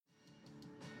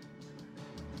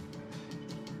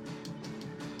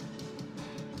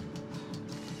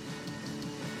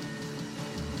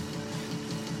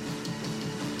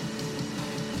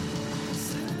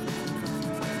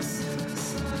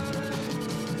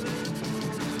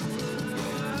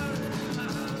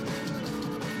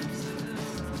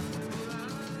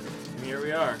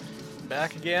we are.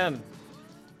 Back again.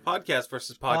 Podcast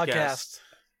versus podcast. Podcast.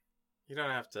 You don't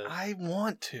have to. I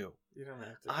want to. You don't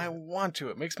have to. I want to.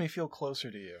 It makes me feel closer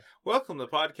to you. Welcome to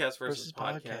Podcast versus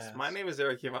Podcast. Podcast. My name is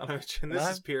Eric Ivanovich, and this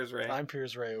is Piers Ray. I'm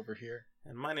Piers Ray over here.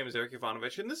 And my name is Eric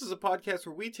Ivanovich, and this is a podcast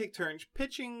where we take turns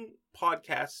pitching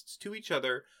podcasts to each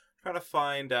other, trying to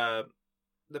find the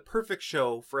perfect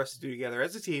show for us to do together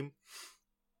as a team.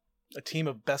 A team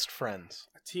of best friends.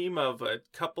 A team of a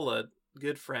couple of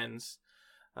good friends.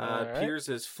 Right. Piers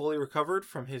is fully recovered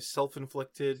from his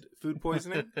self-inflicted food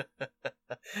poisoning.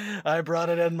 I brought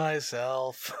it in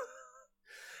myself.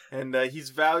 And he's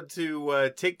vowed to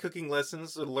take cooking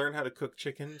lessons to learn how to cook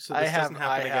chicken, so this doesn't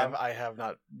happen again. I have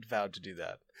not vowed to do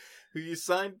that.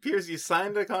 Piers, you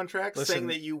signed a contract saying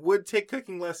that you would take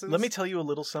cooking lessons. Let me tell you a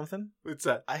little something. What's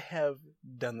that? I have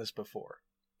done this before.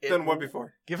 Done what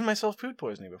before? Given myself food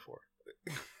poisoning before.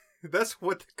 That's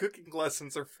what the cooking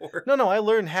lessons are for. No, I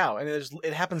learned how, and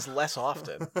it happens less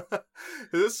often.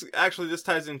 This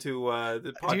ties into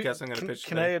the podcast I'm going to pitch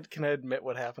today. Can I admit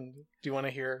what happened? Do you want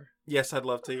to hear? Yes, I'd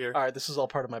love to hear. All right, this is all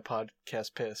part of my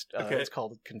podcast pissed. Okay. It's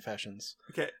called Confessions.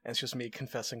 Okay. And it's just me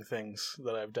confessing things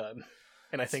that I've done.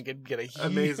 And I think it'd get a huge...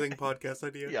 amazing podcast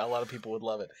idea. Yeah, a lot of people would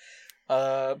love it.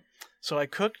 So I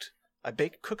cooked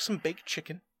some baked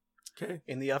chicken. Okay.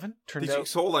 In the oven.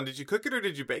 Hold on, did you cook it or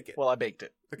did you bake it? Well, I baked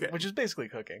it. Okay. Which is basically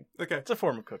cooking. Okay. It's a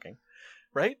form of cooking.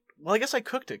 Right? Well, I guess I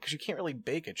cooked it because you can't really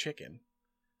bake a chicken.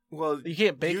 Well, you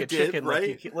can't bake a chicken,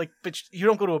 right? But you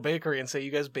don't go to a bakery and say,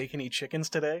 "You guys bake any chickens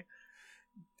today?"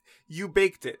 You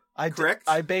baked it, correct?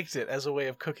 I baked it as a way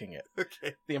of cooking it.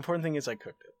 Okay. The important thing is I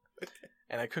cooked it. Okay.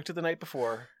 And I cooked it the night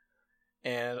before,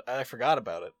 and I forgot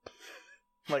about it.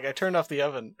 Like, I turned off the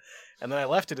oven, and then I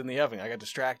left it in the oven. I got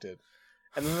distracted.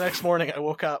 And then the next morning, I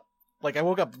woke up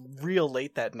real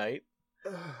late that night.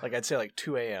 Like, I'd say like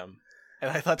 2 a.m.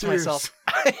 And I thought to myself,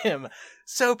 I am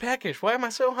so peckish. Why am I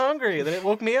so hungry? Then it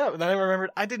woke me up. And then I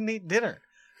remembered I didn't eat dinner.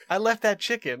 I left that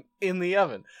chicken in the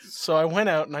oven. So I went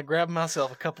out and I grabbed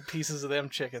myself a couple pieces of them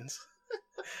chickens.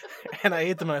 And I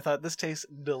ate them and I thought, this tastes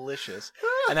delicious.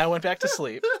 And I went back to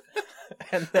sleep.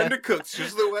 And it cooks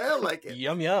just the way I like it.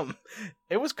 Yum, yum.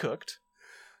 It was cooked.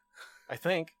 I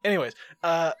think. Anyways,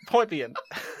 point being,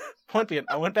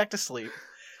 I went back to sleep.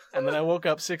 And then I woke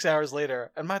up 6 hours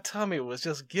later, and my tummy was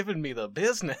just giving me the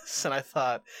business. And I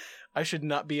thought, I should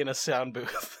not be in a sound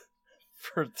booth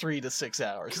for 3 to 6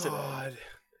 hours God. today.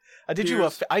 I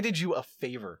did you a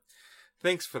favor.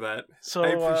 Thank for that. So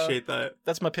I appreciate that.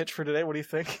 That's my pitch for today. What do you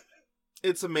think?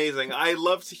 It's amazing. I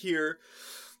love to hear.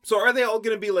 So are they all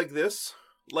going to be like this?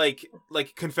 Like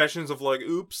confessions of like,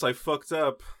 oops, I fucked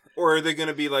up? Or are they going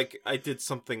to be like, I did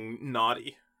something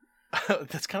naughty?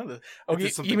 That's kind of the... Oh,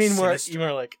 you mean more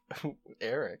like,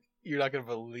 Eric, you're not going to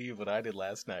believe what I did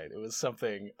last night. It was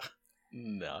something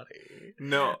naughty.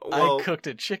 No, well... I cooked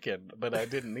a chicken, but I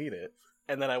didn't eat it.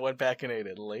 And then I went back and ate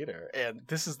it later. And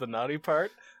this is the naughty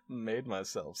part. Made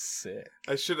myself sick.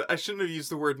 I shouldn't have used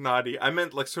the word naughty. I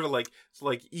meant like sort of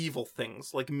like evil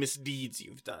things, like misdeeds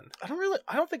you've done. I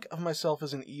don't think of myself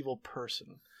as an evil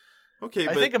person. Okay,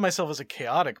 I think of myself as a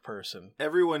chaotic person.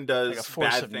 Everyone does like a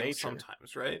force bad of things nature.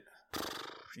 sometimes, right?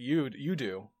 You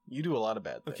do. You do a lot of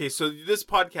bad things. Okay, so this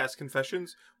podcast,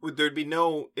 Confessions,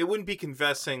 it wouldn't be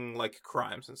confessing like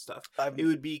crimes and stuff. It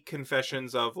would be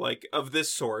confessions of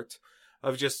this sort,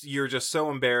 of just, you're just so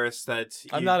embarrassed that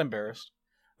I'm not embarrassed.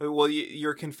 Well,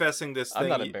 you're confessing this thing. I'm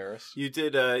not embarrassed. You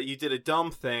did a dumb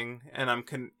thing, and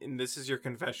and this is your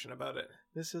confession about it.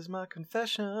 This is my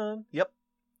confession. Yep,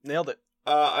 nailed it.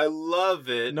 I love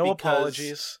it. No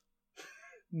apologies.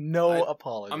 No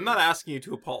apologies. I'm not asking you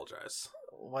to apologize.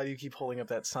 Why do you keep holding up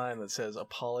that sign that says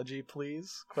 "apology,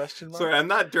 please"? Question mark. Sorry, I'm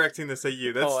not directing this at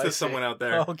you. That's to someone out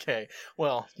there. Okay.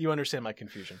 Well, you understand my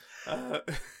confusion.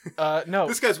 No.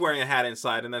 This guy's wearing a hat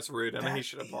inside, and that's rude, and he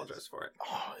should apologize for it.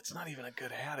 Oh, it's not even a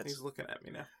good hat. He's looking at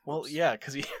me now. Well, yeah,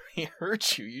 because he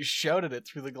hurt you. You shouted it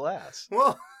through the glass.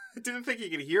 Well, I didn't think he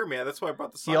could hear me. That's why I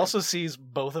brought the sign. He also sees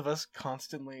both of us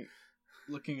constantly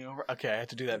looking over. Okay, I had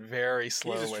to do that very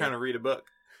slowly. He's just trying to read a book.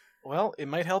 Well, it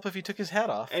might help if he took his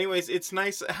hat off. Anyways, it's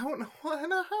nice. How in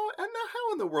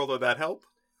the world would that help?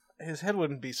 His head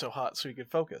wouldn't be so hot so he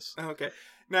could focus. Okay.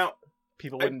 Now,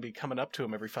 people wouldn't be coming up to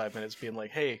him every 5 minutes being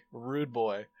like, hey, rude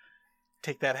boy,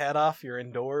 take that hat off. You're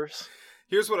indoors.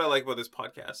 Here's what I like about this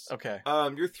podcast. Okay.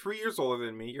 You're 3 years older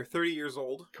than me. You're 30 years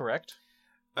old. Correct.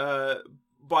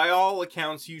 By all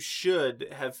accounts, you should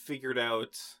have figured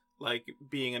out, like,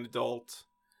 being an adult.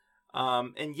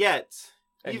 And yet,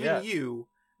 you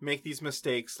make these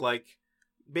mistakes like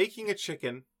baking a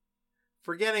chicken,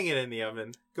 forgetting it in the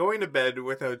oven, going to bed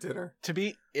without dinner. To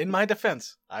be in my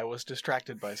defense, I was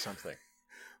distracted by something.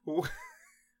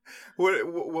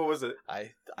 What was it?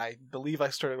 I believe I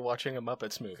started watching a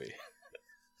Muppets movie.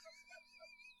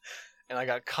 And I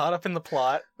got caught up in the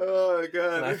plot. Oh,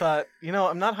 God. And I thought,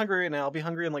 I'm not hungry right now. I'll be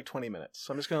hungry in like 20 minutes.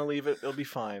 So I'm just going to leave it. It'll be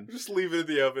fine. Just leave it in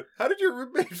the oven. How did your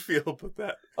roommate feel about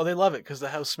that? Oh, they love it because the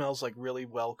house smells like really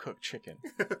well-cooked chicken.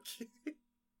 Okay.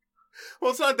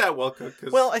 Well, it's not that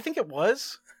well-cooked. Well, I think it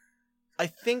was. I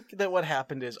think that what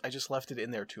happened is I just left it in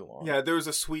there too long. Yeah, there was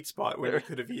a sweet spot where you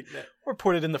could have eaten it. Or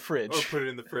put it in the fridge.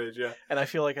 Yeah. And I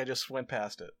feel like I just went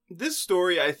past it. This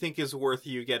story, I think, is worth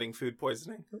you getting food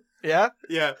poisoning. Yeah?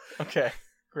 Yeah. Okay,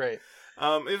 great.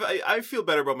 If I feel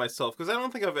better about myself, because I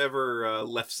don't think I've ever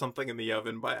left something in the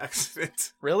oven by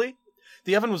accident. Really?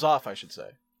 The oven was off, I should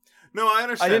say. No, I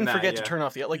understand. I didn't forget to turn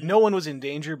off the oven. Like, no one was in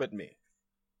danger but me.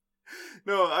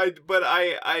 No, I've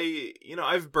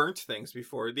burnt things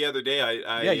before. The other day,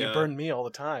 yeah, you burn me all the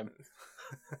time.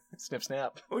 Snip,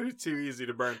 snap. Well, you're too easy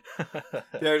to burn.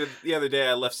 The other day,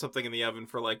 I left something in the oven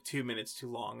for like 2 minutes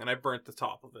too long, and I burnt the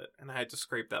top of it, and I had to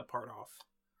scrape that part off.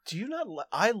 Do you not?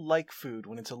 I like food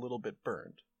when it's a little bit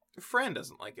burned. Fran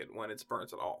doesn't like it when it's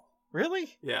burnt at all.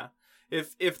 Really? Yeah.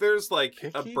 If there's like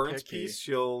a burnt picky. piece,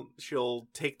 she'll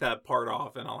take that part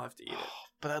off, and I'll have to eat it.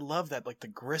 But I love that, like the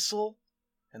gristle.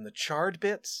 And the charred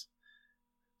bits.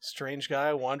 Strange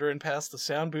guy wandering past the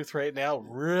sound booth right now,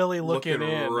 really looking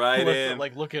in. Right in.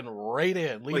 Like looking right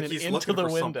in, leaning like he's into the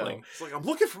window. Something. It's like, I'm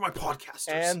looking for my podcasters.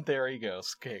 And there he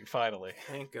goes. Okay, finally.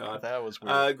 Thank God. That was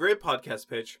weird. Great podcast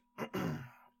pitch.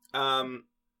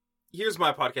 Here's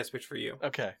my podcast pitch for you.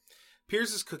 Okay.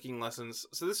 Piers' Cooking Lessons.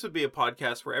 So this would be a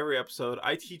podcast where every episode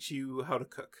I teach you how to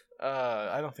cook.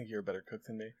 I don't think you're a better cook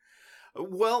than me.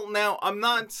 Well, now, I'm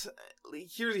not...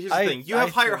 Here's the thing. You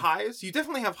have higher highs. You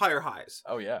definitely have higher highs.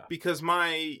 Oh, yeah. Because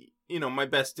my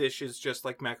best dish is just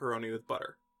like macaroni with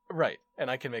butter. Right. And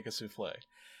I can make a souffle.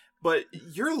 But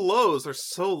your lows are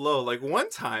so low. Like, one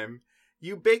time,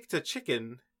 you baked a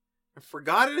chicken,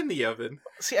 forgot it in the oven.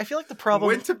 See, I feel like the problem...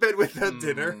 Went to bed without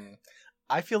dinner.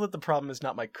 I feel that the problem is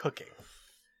not my cooking.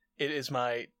 It is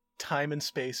my time and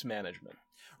space management.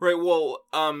 Right, well,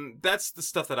 that's the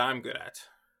stuff that I'm good at.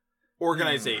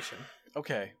 Organization.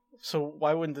 Okay. So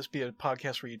why wouldn't this be a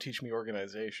podcast where you teach me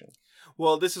organization?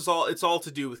 Well, it's all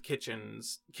to do with kitchen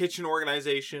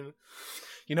organization.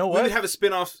 You know what? We would have a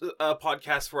spin-off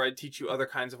podcast where I'd teach you other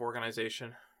kinds of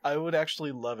organization. I would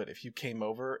actually love it if you came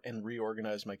over and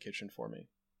reorganized my kitchen for me.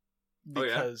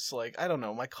 Because, like, I don't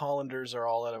know, my colanders are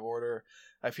all out of order.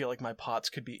 I feel like my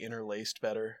pots could be interlaced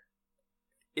better.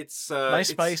 My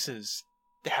spices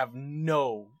have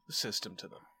no system to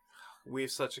them. We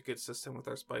have such a good system with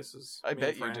our spices. I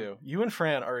bet you do. You and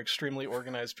Fran are extremely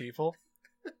organized people.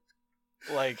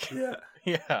 Like, yeah.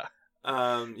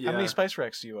 How many spice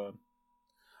racks do you own?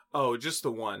 Oh, just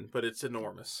the one, but it's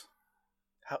enormous.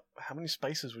 How many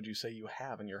spices would you say you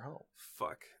have in your home?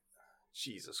 Fuck.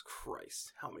 Jesus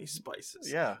Christ. How many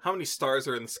spices? Yeah. How many stars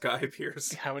are in the sky,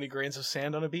 Piers? How many grains of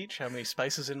sand on a beach? How many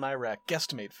spices in my rack?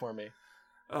 Guesstimate for me.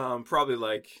 Probably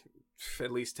like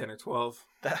at least 10 or 12.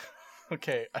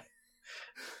 Okay.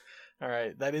 All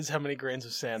right, that is how many grains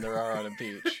of sand there are on a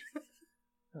beach.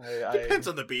 Depends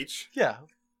on the beach. Yeah,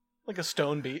 like a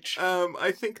stone beach.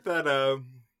 I think that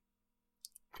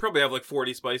probably have like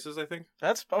 40 spices. I think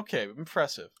that's okay.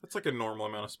 Impressive. That's like a normal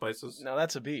amount of spices. Now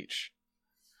that's a beach.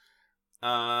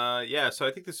 Yeah. So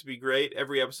I think this would be great.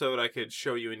 Every episode, I could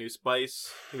show you a new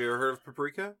spice. Have you ever heard of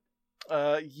paprika?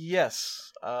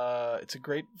 Yes. It's a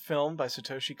great film by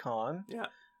Satoshi Kon. Yeah.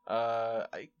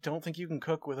 I don't think you can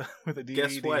cook with a DVD.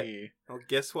 Guess what? Well,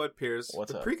 guess what, Piers?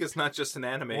 What's Paprika's not just an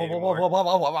anime anymore.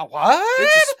 What?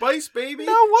 It's a spice, baby.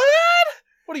 No, what?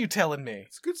 What are you telling me?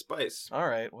 It's a good spice. All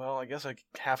right. Well, I guess I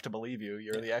have to believe you.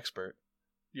 You're the expert.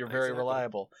 You're very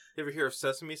reliable. You ever hear of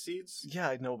sesame seeds? Yeah,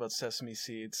 I know about sesame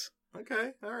seeds.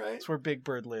 Okay, all right. It's where Big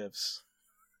Bird lives.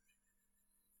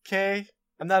 Okay?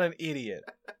 I'm not an idiot.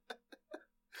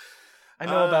 I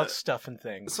know about stuff and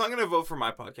things. So I'm going to vote for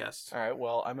my podcast. All right,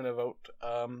 well, I'm going to vote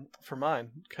for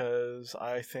mine because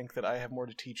I think that I have more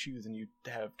to teach you than you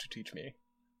have to teach me.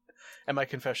 And my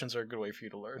confessions are a good way for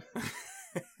you to learn.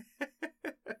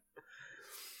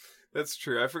 That's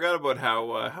true. I forgot about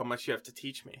how much you have to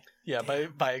teach me. Yeah,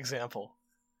 by example.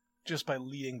 Just by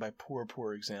leading by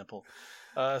poor example.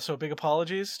 So big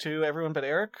apologies to everyone but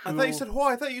Eric. I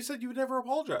thought you said you would never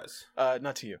apologize.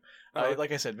 Not to you.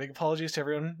 Like I said, big apologies to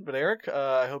everyone but Eric.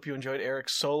 I hope you enjoyed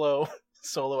Eric's solo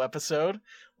episode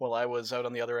while I was out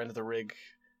on the other end of the rig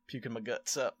puking my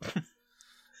guts up.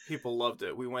 People loved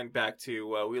it. We went back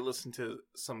to, we listened to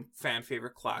some fan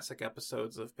favorite classic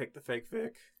episodes of Pick the Fake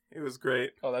Vic. It was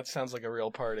great. Oh, that sounds like a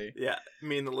real party. Yeah.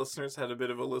 Me and the listeners had a bit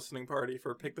of a listening party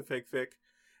for Pick the Fake Vic.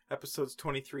 episodes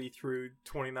 23 through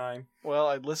 29. Well,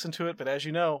 I'd listen to it, but as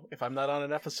you know, if I'm not on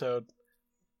an episode,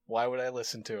 why would I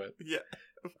listen to it? Yeah,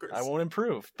 of course. I won't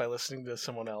improve by listening to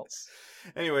someone else.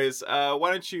 Anyways,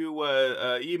 why don't you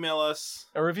email us?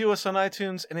 Or review us on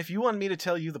iTunes, and if you want me to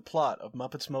tell you the plot of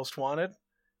Muppets Most Wanted,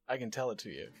 I can tell it to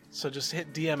you. So just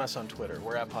hit DM us on Twitter.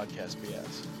 We're at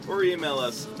PodcastBS. Or email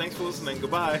us. Thanks for listening.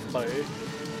 Goodbye. Bye.